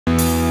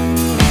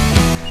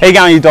How you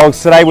going, you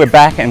dogs? Today we're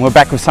back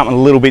with something a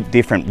little bit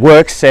different.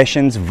 Work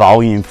Sessions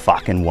Volume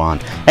fucking 1.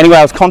 Anyway,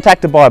 I was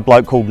contacted by a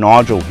bloke called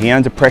Nigel. He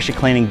owns a pressure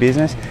cleaning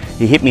business.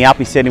 He hit me up,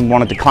 he said he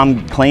wanted to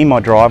come clean my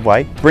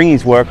driveway, bring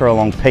his worker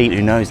along, Pete,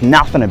 who knows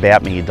nothing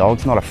about me, you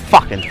dogs, not a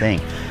fucking thing.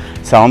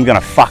 So I'm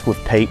gonna fuck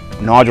with Pete.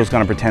 Nigel's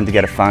gonna pretend to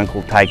get a phone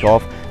call, take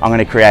off. I'm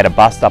gonna create a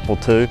bust up or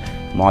two.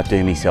 Might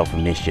do myself a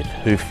mischief,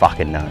 who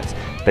fucking knows.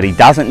 But he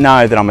doesn't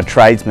know that I'm a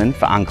tradesman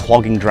for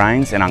unclogging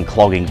drains and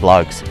unclogging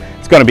blokes.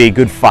 It's gonna be a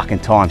good fucking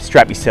time.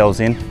 Strap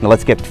yourselves in and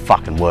let's get to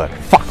fucking work.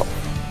 Fuck off.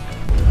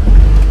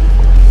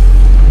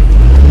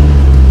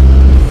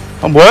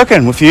 I'm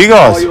working with you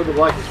guys. Oh, you're the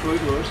bloke that's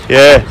food, Lewis.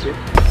 Yeah.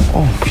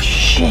 Oh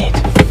shit.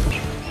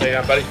 How you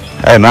going, buddy?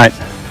 Hey mate.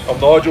 I'm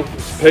Nigel.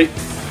 It's Pete.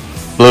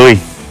 Bluey.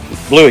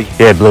 Bluey.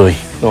 Yeah, Bluey.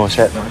 Nice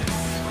hat,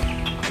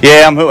 mate.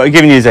 Yeah, I'm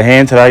giving you a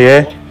hand today,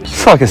 yeah.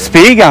 It's like a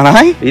spear gun,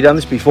 eh? Have you done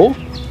this before?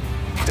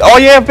 Oh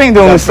yeah, I've been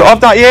doing this. I've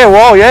done, yeah,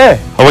 well, yeah.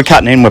 Oh, we're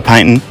cutting in, we're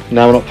painting.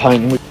 No, we're not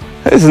painting.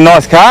 This is a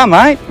nice car,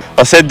 mate.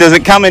 I said, does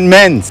it come in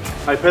men's?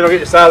 Hey, Pete, I'll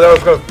get you started.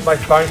 I've got to make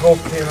a phone call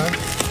here, mate.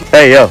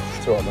 There you go.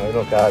 It's all right, mate.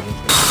 We're not gardening.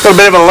 Got a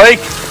bit of a leak.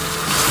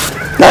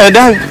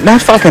 No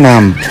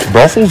fucking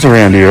brothels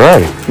around here,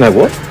 eh? No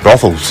what?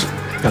 Brothels.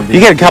 You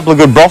get a couple of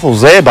good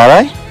brothels there, bud,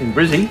 eh? In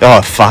Brizzy.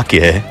 Oh, fuck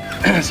yeah.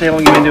 See how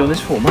long you been doing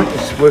this for, mate?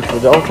 This work for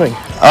the doll thing.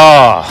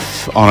 Oh,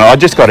 I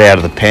just got out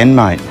of the pen,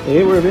 mate.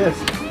 Yeah, whereabouts?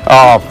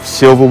 Oh,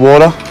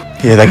 Silverwater.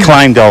 Yeah, they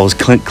claimed I was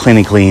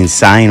clinically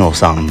insane or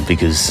something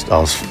because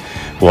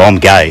I'm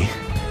gay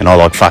and I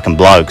like fucking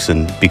blokes,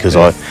 and because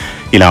I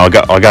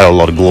go to a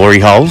lot of glory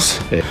holes.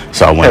 Yeah.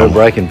 So I went had a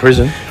break in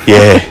prison.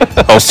 Yeah,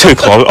 I was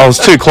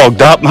too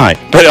clogged up, mate.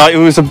 But it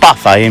was a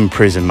buffet in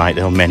prison, mate.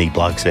 There were many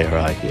blokes there,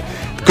 eh? Yeah.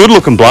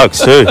 Good-looking blokes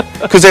too,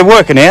 because they're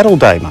working out all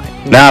day, mate.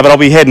 No, but I'll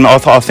be heading. I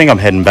think I'm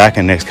heading back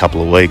in the next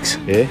couple of weeks.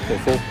 Yeah,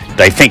 what for?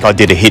 They think I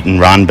did a hit and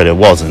run, but it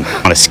wasn't.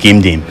 I kind of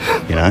skimmed him,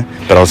 you know.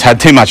 But I had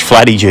too much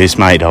flatty juice,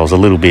 mate. I was a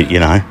little bit, you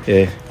know.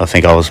 Yeah. I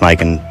think I was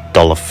making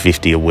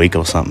 $1.50 a week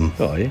or something.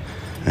 Oh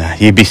yeah.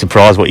 You'd be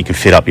surprised what you can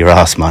fit up your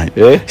ass, mate.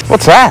 Yeah.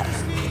 What's that?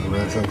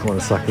 Well, some kind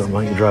of sucker,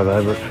 mate. You drove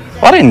over it.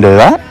 I didn't do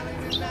that.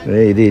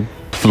 Yeah, you did.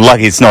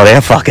 Lucky it's not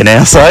our fucking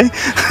house, eh?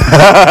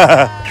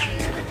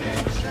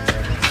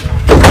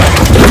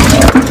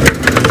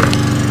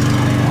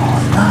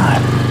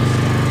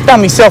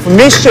 Done myself a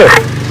mischief.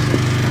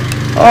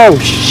 Oh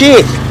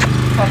shit. What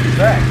the fuck is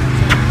that?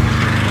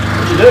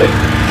 What'd you do?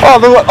 Oh,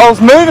 look, I was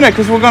moving it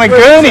because we're going to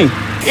gurney.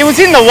 It was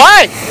in the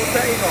way. What's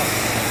that you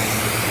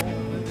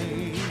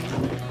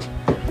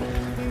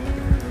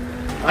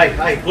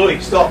got? Hey, Bluey,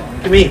 stop.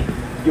 Come here.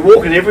 You're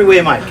walking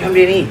everywhere, mate. Come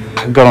down here.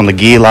 I got on the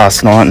gear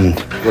last night and...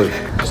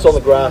 Just on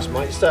the grass,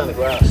 mate. Stay on the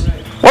grass.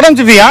 What happens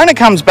if the owner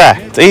comes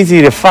back? It's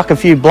easy to fuck a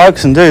few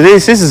blokes and do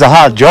this. This is a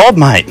hard job,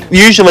 mate.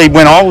 Usually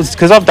when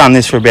because I've done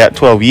this for about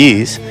 12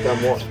 years. Done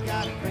what?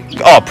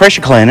 Oh,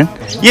 pressure cleaning.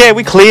 Yeah,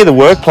 we clear the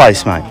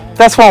workplace, mate.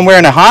 That's why I'm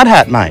wearing a hard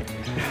hat, mate.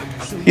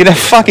 You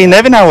fucking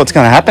never know what's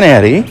going to happen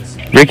out here.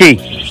 Ricky.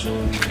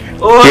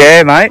 Oh.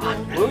 Yeah, mate.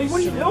 Bluey, what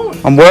are you doing?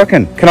 I'm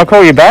working. Can I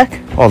call you back?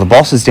 Oh, the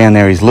boss is down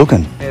there. He's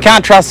looking.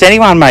 Can't trust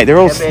anyone, mate. They're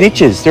all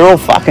snitches. They're all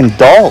fucking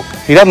dog.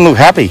 He doesn't look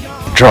happy.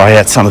 Dry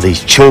out some of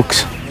these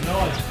chooks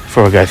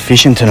before I go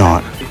fishing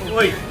tonight.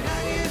 Bluey.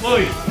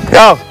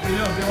 Oh.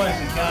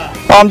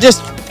 I'm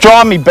just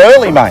drying me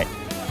burley, mate.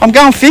 I'm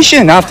going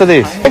fishing after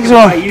this. Hey,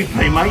 you,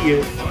 mate,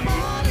 you're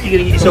going to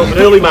get yourself an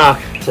early mark.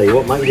 Tell you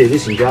what, mate, you do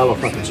this in jail, I'll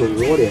fucking sort you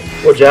right out.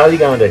 What jail are you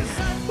going to?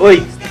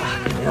 Oi.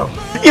 Fucking hell.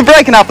 You're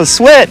breaking up a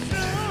sweat.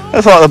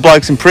 That's like the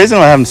blokes in prison.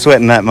 I haven't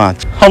sweating that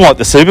much. I'm like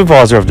the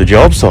supervisor of the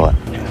job site.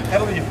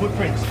 Have a look at your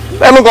footprints.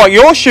 They look like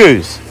your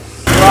shoes.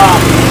 Oh,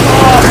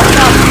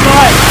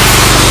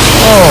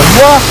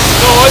 what?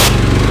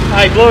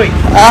 Hey, Bluey.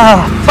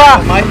 Ah,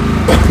 fuck. Mate.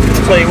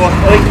 Tell you what,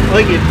 I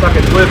think your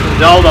fucking work for the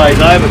dull days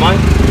over,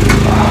 mate.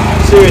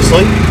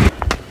 Seriously.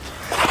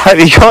 Hope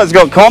you guys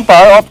got compo.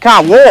 I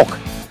can't walk.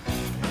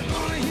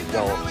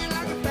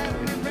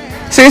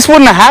 See, this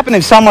wouldn't have happened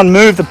if someone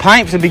moved the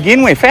paint to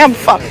begin with. How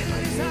fuck? You're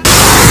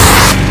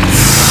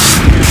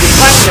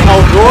painting the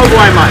whole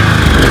driveway, mate.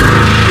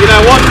 You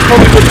know what?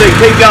 Probably good thing.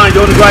 Keep going,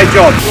 doing a great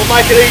job. We'll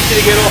make it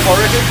easy to get off, I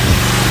reckon.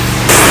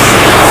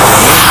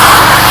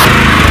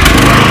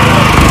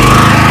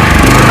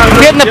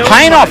 Getting the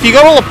paint off. You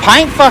got all the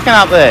paint fucking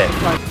up there.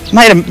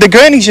 Mate, the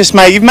gurney's just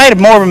made. You've made it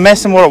more of a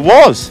mess than what it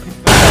was.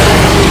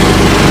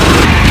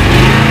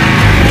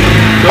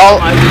 No,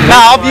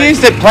 I've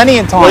used it plenty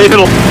of times. Leave it.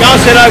 Go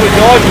and sit over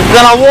Nigel.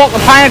 Then I walk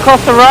the paint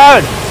across the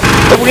road.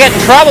 We'll get in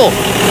trouble.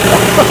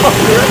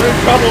 You're in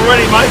trouble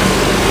already, mate.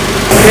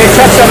 Yeah,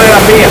 chuck some of it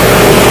up here.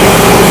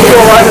 It's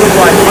all over the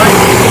place, mate.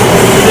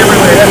 It's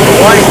everywhere, that's the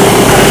way.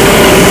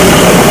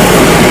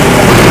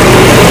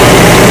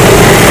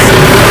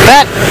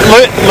 That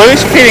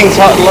loose fitting's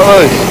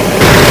loose.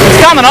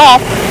 It's coming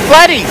off.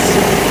 Flatties.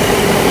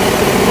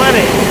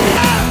 Flatties.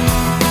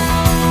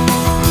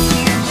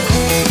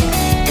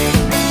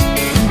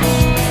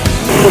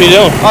 What are you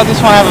doing? I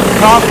just want to have a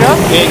nice go.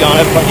 Yeah, go on,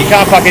 have fun. You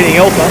can't fuck anything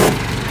else, mate.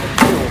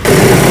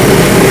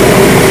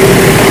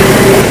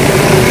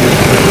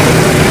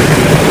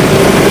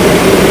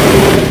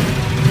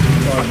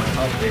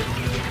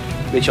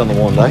 on the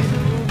wand, eh?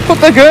 Put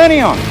the gurney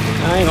on.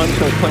 Hang on, I'm just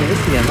going to clean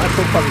this again, mate. It's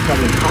all fucking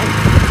covered in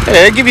paint.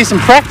 Yeah, give you some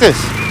practice.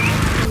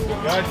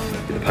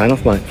 Get the paint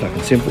off, mate.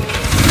 Fucking simple.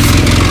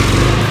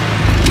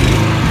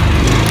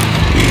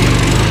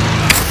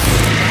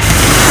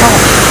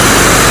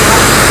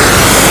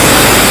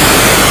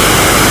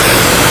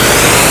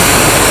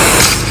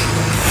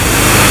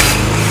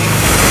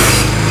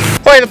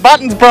 Wait, the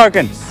button's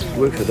broken.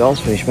 Work for the doll's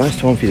finished, mate. It's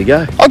time for you to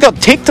go. I got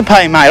tick to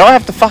pay, mate. I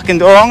have to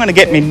fucking, or I'm going to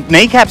get me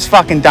kneecaps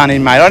fucking done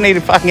in, mate. I need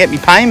to fucking get me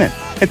payment.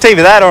 It's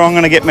either that or I'm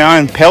going to get my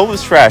own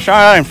pelvis thrash.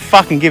 I don't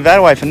fucking give that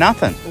away for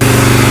nothing.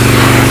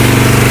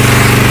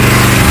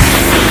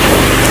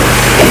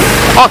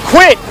 I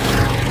quit.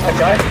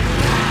 Okay.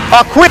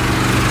 I quit.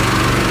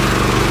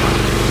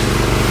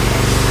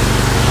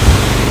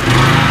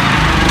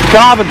 Can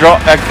I have a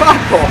drop?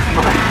 Fuck off,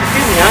 mate. You're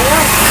kidding me, aren't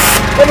you?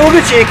 Well, look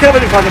at you, you're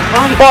covered in fucking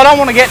paint. Well, I don't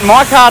want to get in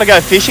my car to go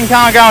fishing.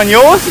 Can't I go in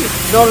yours?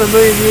 Not in a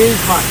million years,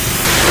 mate.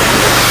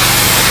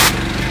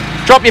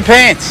 Drop your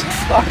pants.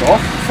 Fuck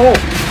off. Full.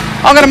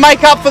 I'm going to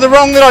make up for the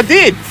wrong that I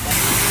did.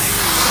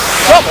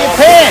 Drop your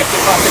pants.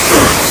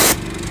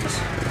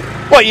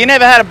 What, you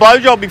never had a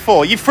blowjob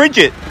before? You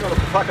frigid. Got a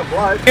fucking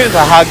bloke. Give us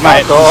a hug,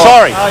 mate. off.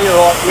 Sorry. Oh, you're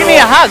right. Give me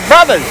a hug,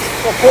 brothers.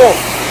 What for?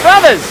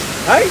 Brothers.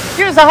 Hey?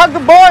 Give us a hug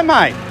goodbye,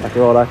 mate. Fuck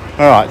right,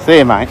 All right, see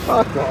you, mate.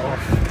 Fuck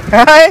off.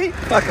 Hey?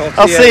 Fuck off.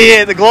 I'll see you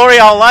at the glory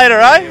hole later,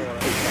 eh?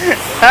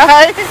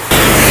 Hey?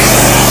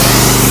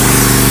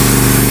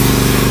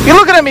 You're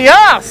looking at me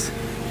ass.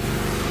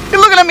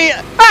 You're looking at me.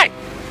 Hey!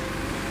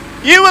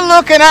 You were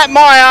looking at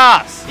my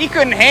ass. You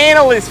couldn't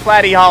handle this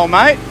flatty hole,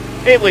 mate.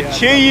 It would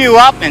chew you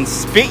up and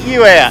spit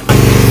you out.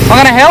 I'm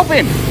going to help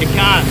him. You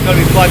can't. It's got to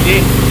be plugged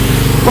in.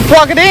 We'll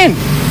plug it in.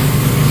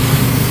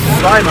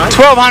 Sorry, mate.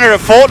 1,200 a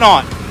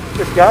fortnight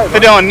Just go, for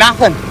mate. doing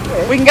nothing.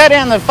 We can go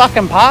down the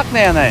fucking park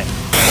down there.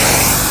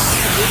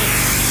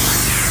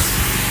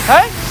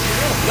 Hey?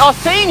 I've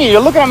seen you.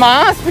 You're looking at my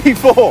ass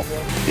before.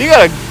 You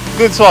got a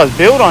good sized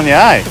build on you,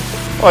 eh?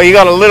 Or you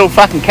got a little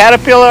fucking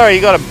caterpillar, or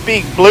you got a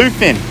big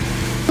bluefin.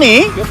 Come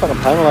here. You're fucking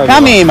paint all over.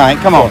 Come here, mate.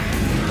 Come on.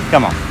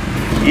 Come on.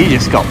 You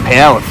just got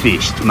power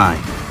fished, mate.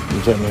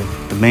 What does that mean?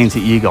 It means that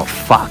you got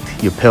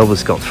fucked. Your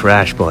pelvis got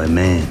thrashed by a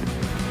man.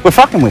 We're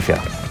fucking with you.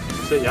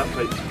 Set you up,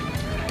 mate.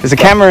 There's a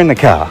camera in the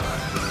car.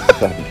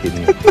 Fucking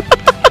kidding me.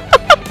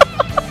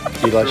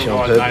 You like shit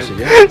on purpose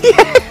again?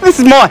 Yeah, this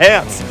is my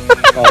house.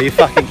 Oh, you're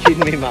fucking kidding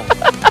me, mate.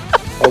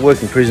 I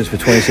worked in prisons for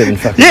 27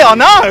 fucking Yeah, I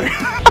know. mate.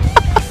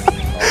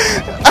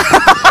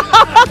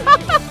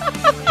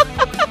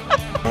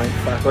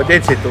 Fuck. I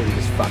dead set thought you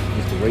just fucking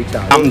just a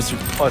retard. Something's-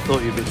 I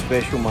thought you were a bit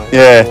special, mate.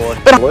 Yeah. Oh,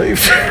 But I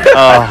believed.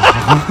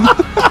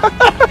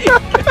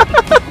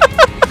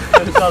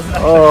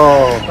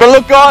 Oh. But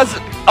look, guys,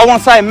 I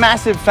want to say a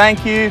massive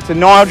thank you to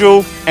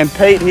Nigel and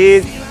Pete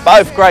here.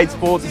 Both great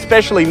sports,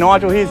 especially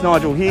Nigel. Here's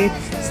Nigel here.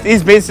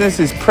 His business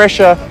is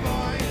pressure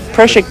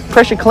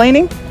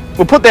cleaning.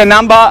 We'll put their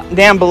number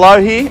down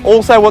below here.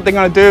 Also, what they're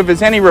going to do, if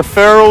there's any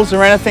referrals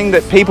or anything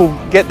that people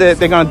get, they're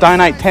going to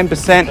donate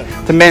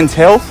 10% to Men's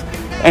Health.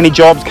 Any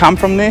jobs come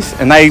from this,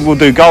 and they will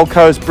do Gold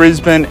Coast,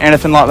 Brisbane,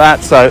 anything like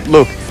that. So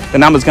look, the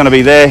number's going to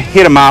be there.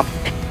 Hit them up.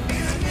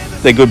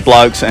 They're good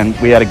blokes, and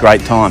we had a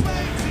great time.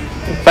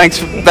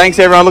 Thanks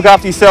everyone. Look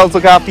after yourselves,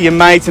 look after your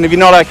mates, and if you're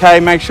not okay,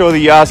 make sure that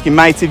you ask your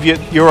mates if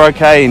you're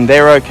okay and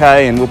they're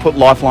okay, and we'll put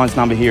Lifeline's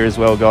number here as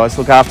well, guys.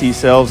 Look after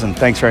yourselves, and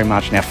thanks very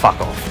much. Now fuck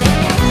off.